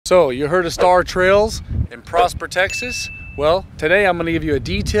So you heard of Star Trails in Prosper, Texas? Well, today I'm going to give you a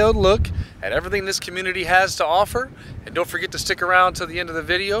detailed look at everything this community has to offer. And don't forget to stick around till the end of the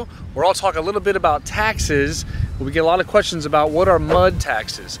video, where I'll talk a little bit about taxes. We get a lot of questions about what are mud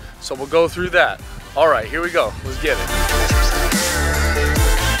taxes. So we'll go through that. All right, here we go. Let's get it.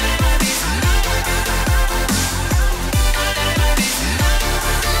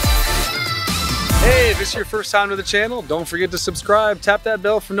 Hey, if this is your first time to the channel, don't forget to subscribe, tap that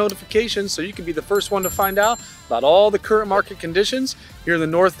bell for notifications so you can be the first one to find out about all the current market conditions here in the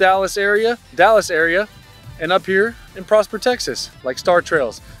North Dallas area, and up here in Prosper, Texas, like Star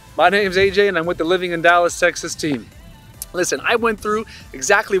Trails. My name's AJ and I'm with the Living in Dallas, Texas team. Listen, I went through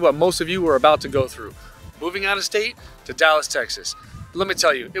exactly what most of you were about to go through. Moving out of state to Dallas, Texas. Let me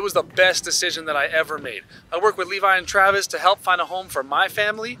tell you, it was the best decision that I ever made. I worked with Levi and Travis to help find a home for my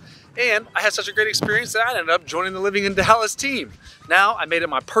family, and I had such a great experience that I ended up joining the Living in Dallas team. Now, I made it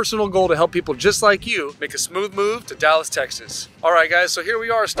my personal goal to help people just like you make a smooth move to Dallas, Texas. All right, guys, so here we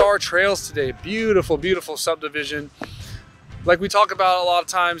are, Star Trails today. Beautiful, beautiful subdivision. Like we talk about a lot of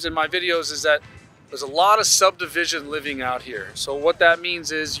times in my videos is that there's a lot of subdivision living out here. So what that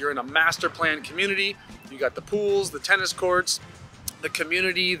means is you're in a master plan community. You got the pools, the tennis courts, the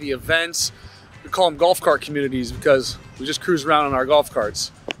community, the events. We call them golf cart communities because we just cruise around in our golf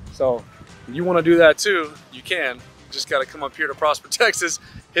carts. So if you want to do that too, you can. You just got to come up here to Prosper, Texas,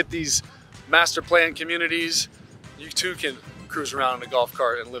 hit these master plan communities. You too can cruise around in a golf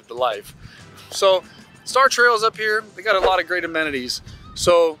cart and live the life. So Star Trails up here, they got a lot of great amenities.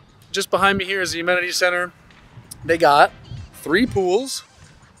 So just behind me here is the amenity center. They got 3 pools.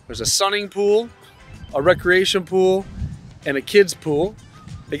 There's a sunning pool, a recreation pool, and a kids pool.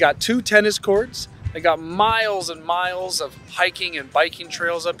 They got 2 tennis courts. They got miles and miles of hiking and biking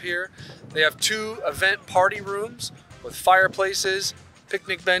trails up here. They have 2 event party rooms with fireplaces,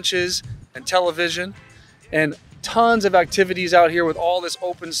 picnic benches, and television, and tons of activities out here with all this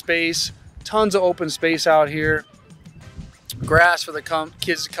open space. Tons of open space out here. Grass for the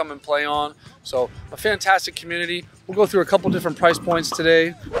kids to come and play on. So a fantastic community. We'll go through a couple different price points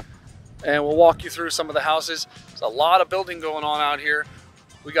today, and we'll walk you through some of the houses. There's a lot of building going on out here.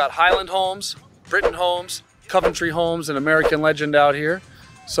 We got Highland Homes, Britton Homes, Coventry Homes, and American Legend out here.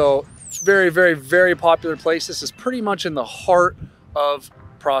 So it's very, very, very popular place. This is pretty much in the heart of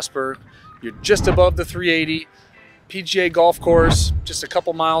Prosper. You're just above the 380 PGA golf course, just a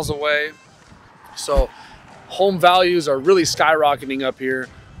couple miles away. So home values are really skyrocketing up here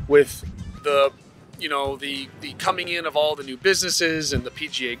with the coming in of all the new businesses and the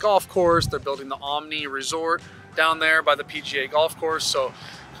PGA golf course. They're building the Omni Resort down there by the PGA golf course. So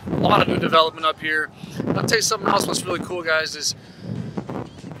a lot of new development up here. I'll tell you something else what's really cool, guys, is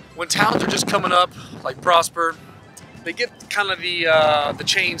when towns are just coming up, like Prosper, they get kind of the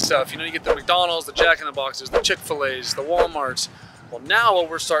chain stuff. You know, you get the McDonald's, the Jack in the Boxes, the Chick-fil-A's, the Walmarts. Well, now what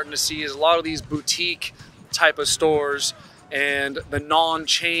we're starting to see is a lot of these boutique type of stores and the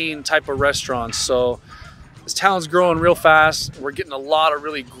non-chain type of restaurants. So this town's growing real fast. We're getting a lot of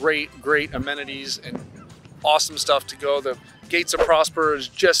really great amenities and awesome stuff to go. The Gates of Prosper is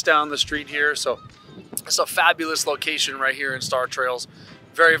just down the street here. So it's a fabulous location right here in Star Trails.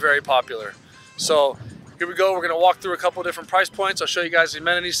 Very, very popular. So here we go. We're going to walk through a couple different price points. I'll show you guys the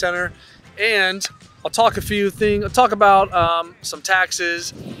amenity center, and I'll talk about some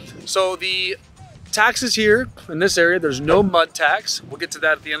taxes. So the taxes here in this area, there's no mud tax. We'll get to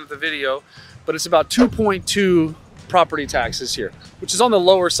that at the end of the video, but it's about 2.2 property taxes here, which is on the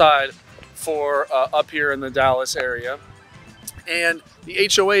lower side for up here in the Dallas area. And the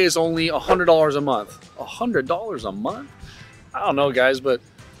HOA is only $100 a month. $100 a month? I don't know, guys, but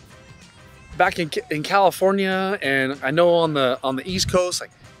back in California, and I know on the East Coast, like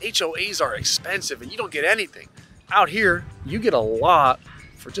HOAs are expensive and you don't get anything. Out here, you get a lot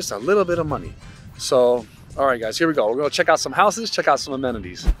for just a little bit of money. So, all right, guys, here we go. We're gonna check out some houses, check out some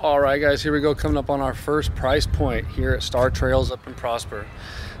amenities. All right, guys, here we go, coming up on our first price point here at Star Trails up in Prosper.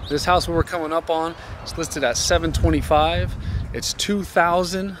 This house we're coming up on is listed at $725. It's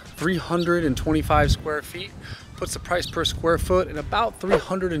 2,325 square feet. Puts the price per square foot at about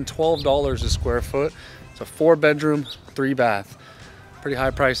 $312 a square foot. It's a 4-bedroom, 3-bath. Pretty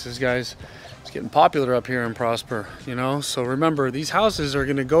high prices, guys. It's getting popular up here in Prosper, you know? So remember, these houses are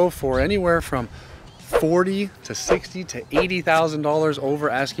gonna go for anywhere from $40,000 to $60,000 to $80,000 over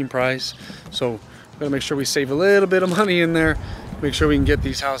asking price. So we're gonna make sure we save a little bit of money in there, make sure we can get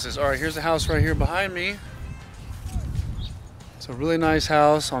these houses. All right, here's the house right here behind me. It's a really nice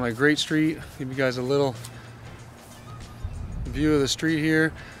house on a great street. Give you guys a little view of the street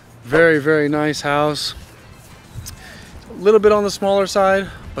here. Very, very nice house. A little bit on the smaller side,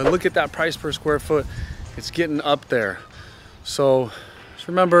 but look at that price per square foot. It's getting up there. So just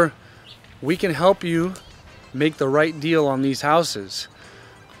remember, we can help you make the right deal on these houses,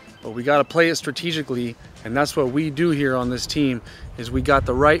 but we got to play it strategically, and that's what we do here on this team. Is we got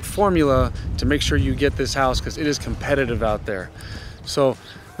the right formula to make sure you get this house, because it is competitive out there. So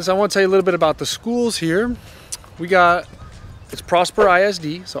listen, I want to tell you a little bit about the schools here. It's Prosper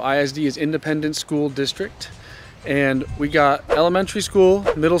ISD, so ISD is Independent School District, and we got elementary school,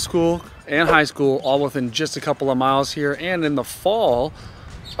 middle school, and high school all within just a couple of miles here. And in the fall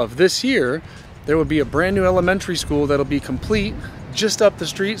of this year, there will be a brand new elementary school that'll be complete just up the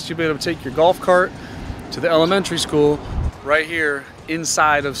street, so you'll be able to take your golf cart to the elementary school right here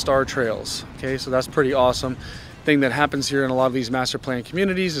inside of Star Trails. Okay, so that's pretty awesome thing that happens here in a lot of these master plan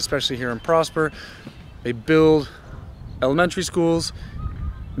communities, especially here in Prosper. They build elementary schools,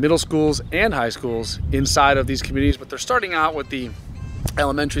 middle schools, and high schools inside of these communities, but they're starting out with the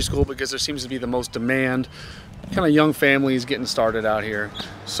elementary school because there seems to be the most demand, kind of young families getting started out here.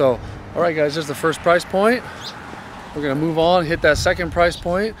 So all right guys, there's the first price point. We're gonna move on, hit that second price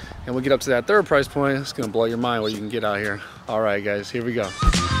point, and we'll get up to that third price point. It's gonna blow your mind what you can get out here. All right guys, here we go.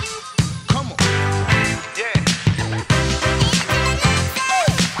 Come on. Yeah. Come on. Yeah.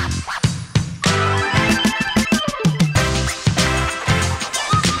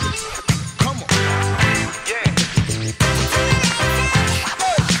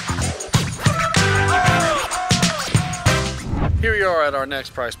 Here we are at our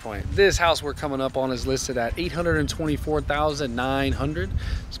next price point. This house we're coming up on is listed at $824,900.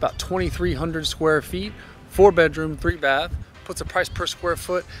 It's about 2,300 square feet, 4-bedroom, 3-bath. Puts a price per square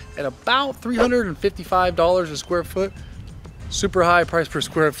foot at about $355 a square foot. Super high price per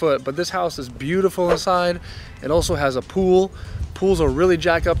square foot, but this house is beautiful inside. It also has a pool. Pools will really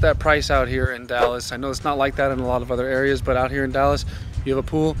jack up that price out here in Dallas. I know it's not like that in a lot of other areas, but out here in Dallas, you have a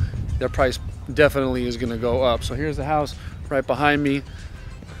pool, their price definitely is gonna go up. So here's the house right behind me.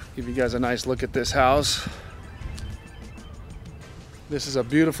 Give you guys a nice look at this house. This is a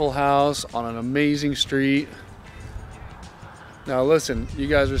beautiful house on an amazing street. Now listen, you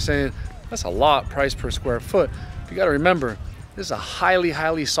guys are saying that's a lot price per square foot. You got to remember, this is a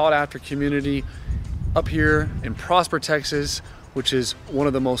highly sought after community up here in Prosper, Texas, which is one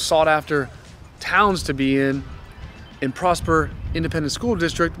of the most sought after towns to be in Prosper Independent School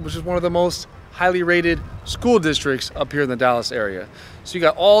District, which is one of the most highly rated school districts up here in the Dallas area. So you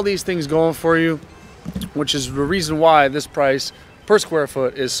got all these things going for you, which is the reason why this price per square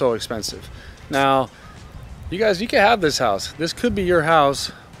foot is so expensive. Now, you guys, you can have this house. This could be your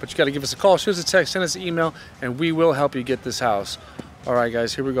house, but you got to give us a call, shoot us a text, send us an email, and we will help you get this house. All right,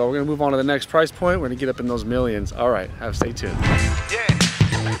 guys, here we go. We're going to move on to the next price point. We're going to get up in those millions. All right, stay tuned. Yeah.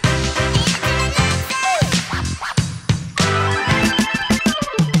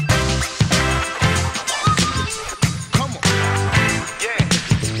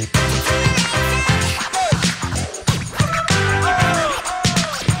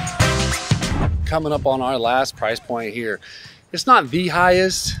 Coming up on our last price point here. It's not the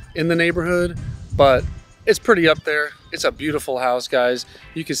highest in the neighborhood, but it's pretty up there. It's a beautiful house, guys.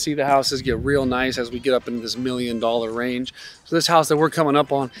 You can see the houses get real nice as we get up into this $1 million range. So this house that we're coming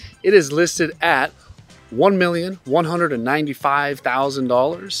up on, it is listed at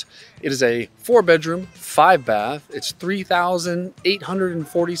 $1,195,000. It is a 4-bedroom, 5-bath. It's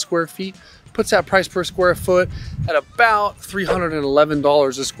 3,840 square feet. Puts that price per square foot at about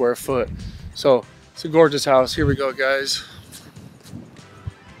 $311 a square foot. So it's a gorgeous house. Here we go, guys.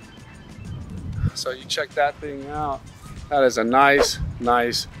 So you check that thing out. That is a nice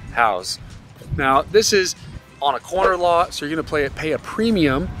house. Now this is on a corner lot, so you're gonna pay a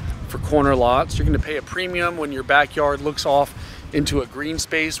premium for corner lots. You're gonna pay a premium when your backyard looks off into a green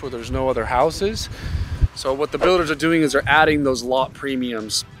space where there's no other houses. So what the builders are doing is they're adding those lot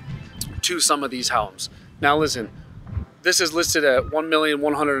premiums to some of these homes. Now listen, this is listed at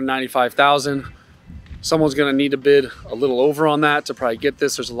 $1,195,000. Someone's gonna need to bid a little over on that to probably get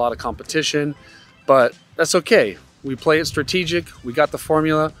this. There's a lot of competition, but that's okay. We play it strategic. We got the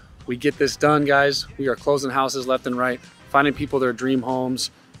formula. We get this done, guys. We are closing houses left and right, finding people their dream homes.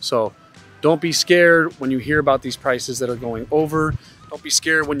 So don't be scared when you hear about these prices that are going over. Don't be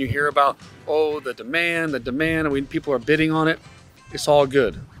scared when you hear about, oh, the demand, and when people are bidding on it. It's all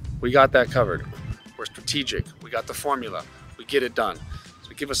good. We got that covered. We're strategic. We got the formula. We get it done.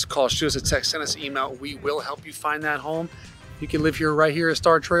 So give us a call, shoot us a text, send us an email. We will help you find that home. You can live here right here at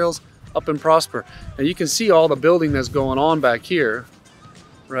Star Trails up in Prosper. And you can see all the building that's going on back here,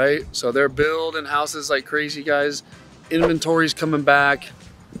 right? So they're building houses like crazy, guys. Inventory's coming back.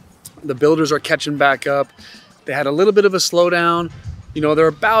 The builders are catching back up. They had a little bit of a slowdown You know, they're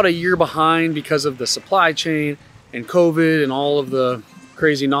about a year behind because of the supply chain and COVID and all of the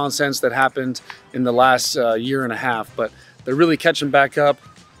crazy nonsense that happened in the last year and a half, but they're really catching back up.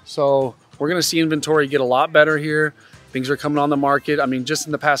 So we're gonna see inventory get a lot better here. Things are coming on the market. I mean, just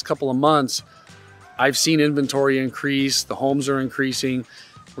in the past couple of months, I've seen inventory increase. The homes are increasing.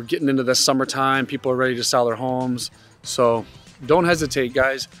 We're getting into the summertime. People are ready to sell their homes. So don't hesitate,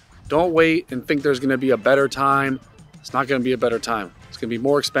 guys. Don't wait and think there's gonna be a better time. It's not gonna be a better time. It's gonna be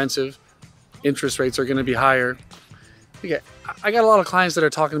more expensive. Interest rates are gonna be higher. I got a lot of clients that are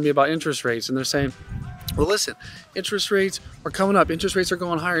talking to me about interest rates, and they're saying, well, listen, interest rates are coming up. Interest rates are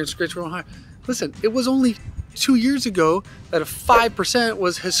going higher. Interest rates are going higher. Listen, it was only 2 years ago that a 5%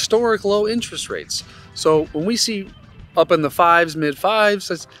 was historic low interest rates. So when we see up in the fives, mid fives,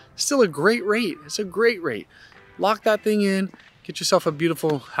 that's still a great rate. It's a great rate. Lock that thing in. Get yourself a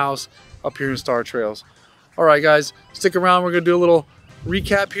beautiful house up here in Star Trails. All right, guys, stick around. We're gonna do a little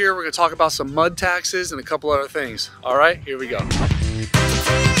recap here. We're gonna talk about some mud taxes and a couple other things. All right, here we go.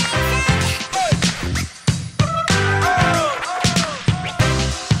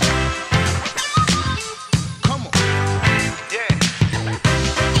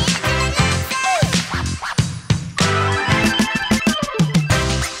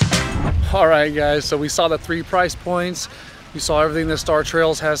 All right, guys, so we saw the 3 price points. We saw everything that Star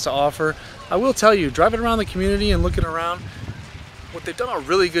Trails has to offer. I will tell you, driving around the community and looking around, what they've done a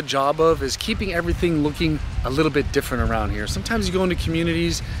really good job of is keeping everything looking a little bit different around here. Sometimes you go into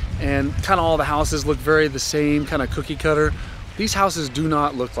communities and kind of all the houses look very the same, kind of cookie cutter. These houses do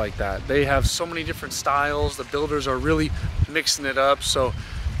not look like that. They have so many different styles. The builders are really mixing it up. So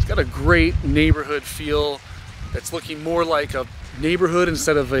it's got a great neighborhood feel that's looking more like a neighborhood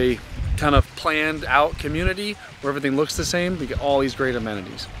instead of a kind of planned out community where everything looks the same. We get all these great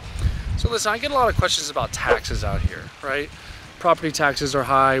amenities. So listen, I get a lot of questions about taxes out here, right? Property taxes are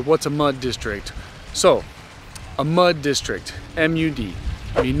high. What's a mud district? So a mud district, MUD,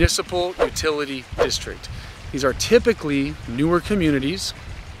 municipal utility district. These are typically newer communities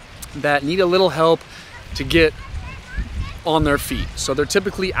that need a little help to get on their feet. So they're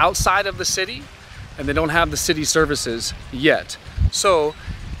typically outside of the city and they don't have the city services yet. So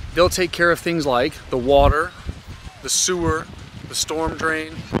they'll take care of things like the water, the sewer, the storm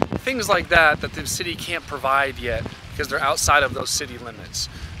drain, things like that that the city can't provide yet because they're outside of those city limits.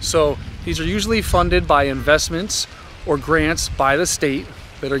 So these are usually funded by investments or grants by the state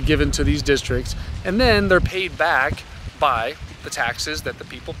that are given to these districts, and then they're paid back by the taxes that the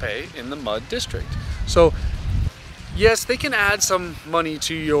people pay in the mud district. So yes, they can add some money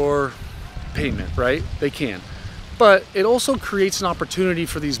to your payment, right? They can. But it also creates an opportunity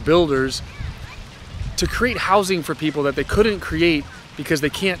for these builders to create housing for people that they couldn't create because they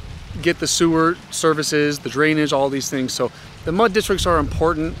can't get the sewer services, the drainage, all these things. So the mud districts are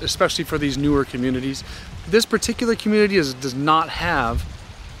important, especially for these newer communities. This particular community does not have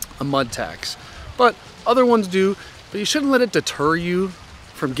a mud tax, but other ones do. But you shouldn't let it deter you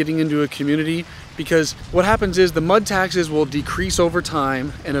from getting into a community, because what happens is the mud taxes will decrease over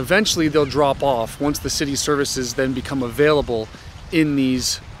time and eventually they'll drop off once the city services then become available in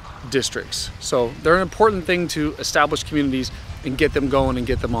these districts. So they're an important thing to establish communities and get them going and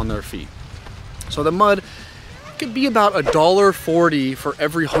get them on their feet. So the mud could be about $1.40 for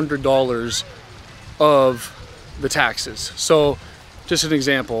every $100 of the taxes. So just an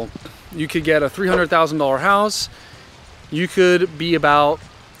example, you could get a $300,000 house. You could be about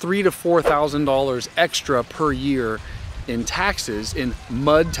 $3,000 to $4,000 extra per year in taxes, in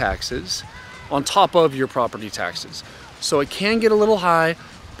mud taxes, on top of your property taxes. So it can get a little high,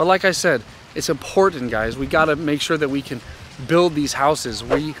 but like I said, it's important, guys. We gotta make sure that we can build these houses.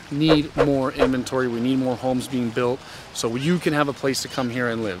 We need more inventory. We need more homes being built so you can have a place to come here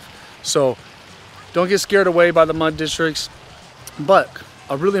and live. So don't get scared away by the mud districts. But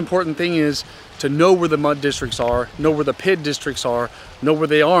a really important thing is to know where the mud districts are, know where the PID districts are, know where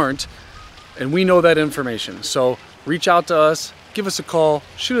they aren't, and we know that information. So reach out to us, give us a call,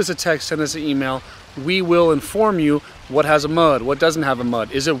 shoot us a text, send us an email. We will inform you what has a mud, what doesn't have a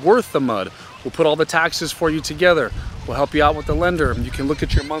mud. Is it worth the mud? We'll put all the taxes for you together. We'll help you out with the lender. You can look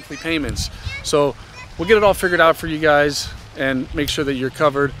at your monthly payments. So we'll get it all figured out for you guys and make sure that you're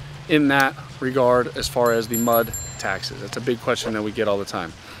covered in that regard as far as the mud taxes. That's a big question that we get all the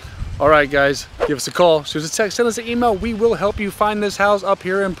time. All right, guys, give us a call, shoot us a text, send us an email. We will help you find this house up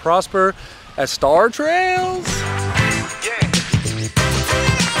here in Prosper at Star Trails.